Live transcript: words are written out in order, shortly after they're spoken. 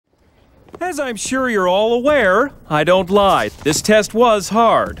As I'm sure you're all aware, I don't lie. This test was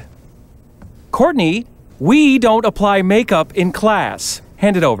hard. Courtney, we don't apply makeup in class.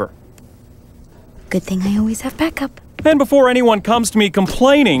 Hand it over. Good thing I always have backup. And before anyone comes to me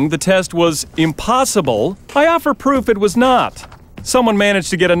complaining the test was impossible, I offer proof it was not. Someone managed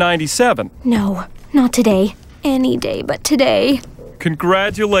to get a 97. No, not today. Any day but today.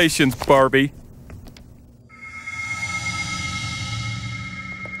 Congratulations, Barbie.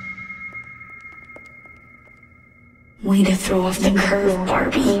 Way to throw off the curve,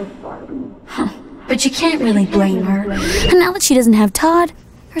 Barbie. Huh. But you can't really blame her. And now that she doesn't have Todd,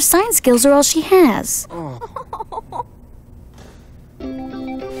 her science skills are all she has.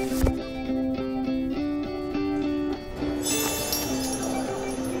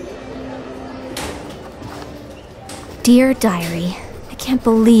 Dear Diary, I can't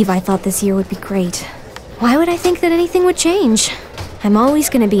believe I thought this year would be great. Why would I think that anything would change? I'm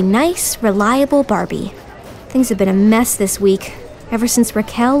always gonna be nice, reliable Barbie. Things have been a mess this week, ever since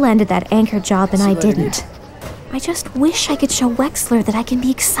Raquel landed that anchor job and I didn't. I just wish I could show Wexler that I can be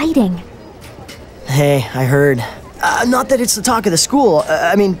exciting. Hey, I heard. Not that it's the talk of the school.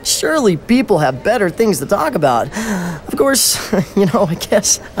 I mean, surely people have better things to talk about. Of course, I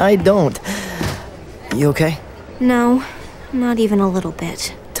guess I don't. You okay? No, not even a little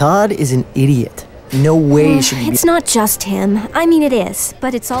bit. Todd is an idiot. No way should he be— It's not just him. I mean, it is,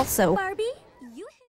 but it's also—